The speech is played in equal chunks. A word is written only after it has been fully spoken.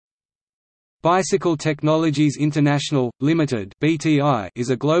Bicycle Technologies International, Limited (BTI) is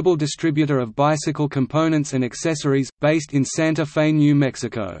a global distributor of bicycle components and accessories, based in Santa Fe, New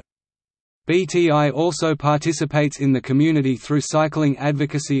Mexico. BTI also participates in the community through cycling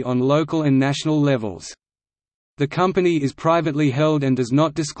advocacy on local and national levels. The company is privately held and does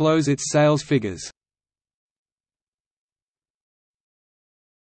not disclose its sales figures.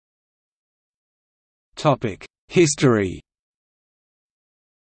 History.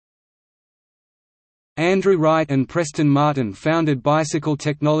 Andrew Wright and Preston Martin founded Bicycle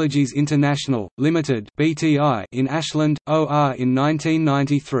Technologies International, Limited (BTI) in Ashland, OR in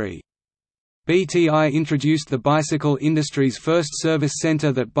 1993. BTI introduced the bicycle industry's first service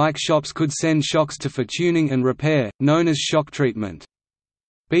center that bike shops could send shocks to for tuning and repair, known as shock treatment.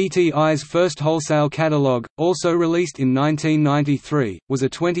 BTI's first wholesale catalog, also released in 1993, was a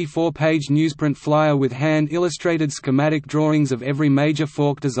 24-page newsprint flyer with hand-illustrated schematic drawings of every major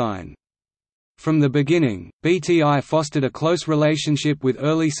fork design. From the beginning, BTI fostered a close relationship with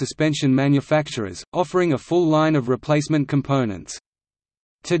early suspension manufacturers, offering a full line of replacement components.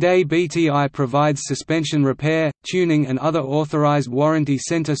 Today BTI provides suspension repair, tuning and other authorized warranty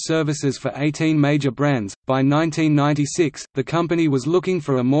center services for 18 major brands. By 1996, the company was looking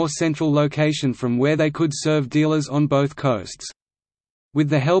for a more central location from where they could serve dealers on both coasts. With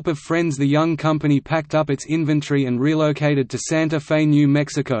the help of friends, the young company packed up its inventory and relocated to Santa Fe, New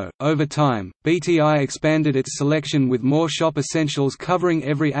Mexico. Over time, BTI expanded its selection with more shop essentials covering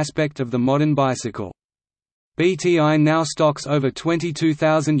every aspect of the modern bicycle. BTI now stocks over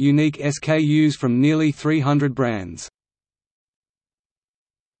 22,000 unique SKUs from nearly 300 brands.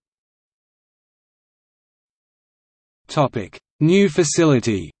 New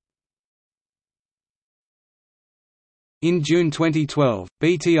facility. In June 2012,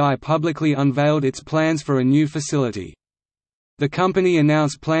 BTI publicly unveiled its plans for a new facility. The company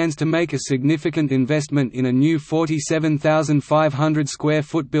announced plans to make a significant investment in a new 47,500 square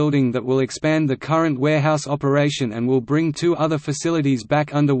foot building that will expand the current warehouse operation and will bring two other facilities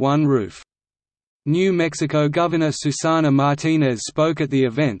back under one roof. New Mexico Governor Susana Martinez spoke at the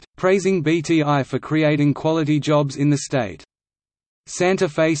event, praising BTI for creating quality jobs in the state. Santa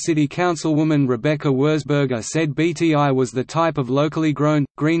Fe City Councilwoman Rebecca Wurzberger said BTI was the type of locally grown,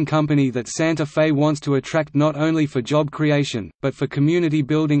 green company that Santa Fe wants to attract not only for job creation, but for community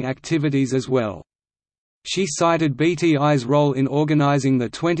building activities as well. She cited BTI's role in organizing the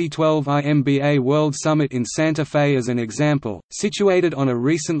 2012 IMBA World Summit in Santa Fe as an example. Situated on a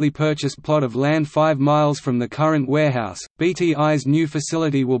recently purchased plot of land 5 miles from the current warehouse, BTI's new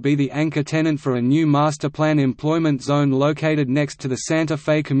facility will be the anchor tenant for a new master plan employment zone located next to the Santa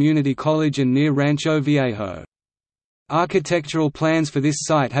Fe Community College and near Rancho Viejo. Architectural plans for this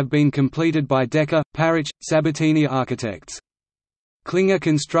site have been completed by Decker, Parrish, Sabatini Architects. Klinger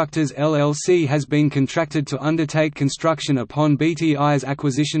Constructors LLC has been contracted to undertake construction upon BTI's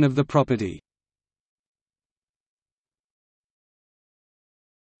acquisition of the property.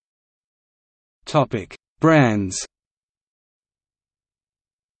 Brands.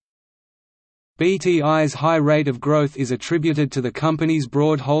 BTI's high rate of growth is attributed to the company's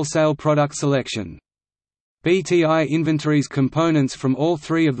broad wholesale product selection. BTI inventories components from all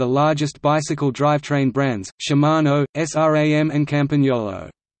three of the largest bicycle drivetrain brands, Shimano, SRAM and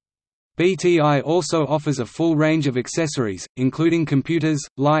Campagnolo. BTI also offers a full range of accessories, including computers,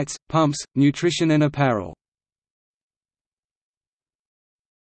 lights, pumps, nutrition and apparel.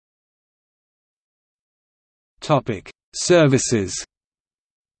 Services.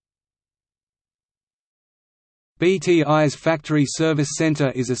 BTI's Factory Service Center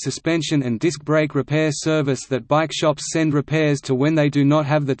is a suspension and disc brake repair service that bike shops send repairs to when they do not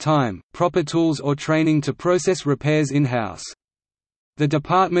have the time, proper tools or training to process repairs in-house. The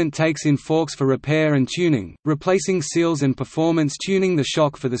department takes in forks for repair and tuning, replacing seals and performance tuning the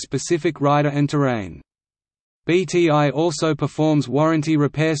shock for the specific rider and terrain. BTI also performs warranty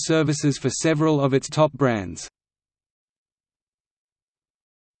repair services for several of its top brands.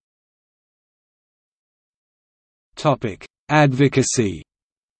 Advocacy.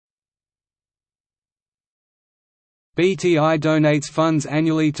 BTI donates funds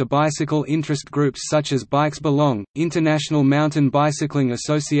annually to bicycle interest groups such as Bikes Belong, International Mountain Bicycling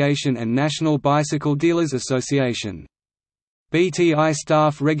Association and National Bicycle Dealers Association. BTI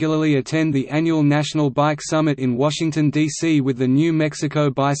staff regularly attend the annual National Bike Summit in Washington, D.C. with the New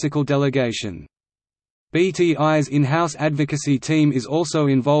Mexico Bicycle Delegation. BTI's in-house advocacy team is also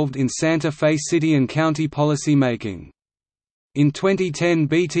involved in Santa Fe city and county policy making. In 2010,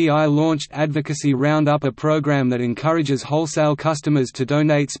 BTI launched Advocacy Roundup, a program that encourages wholesale customers to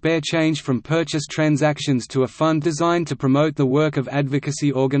donate spare change from purchase transactions to a fund designed to promote the work of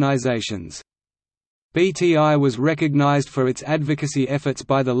advocacy organizations. BTI was recognized for its advocacy efforts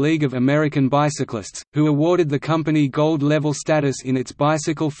by the League of American Bicyclists, who awarded the company gold-level status in its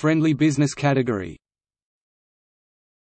bicycle-friendly business category.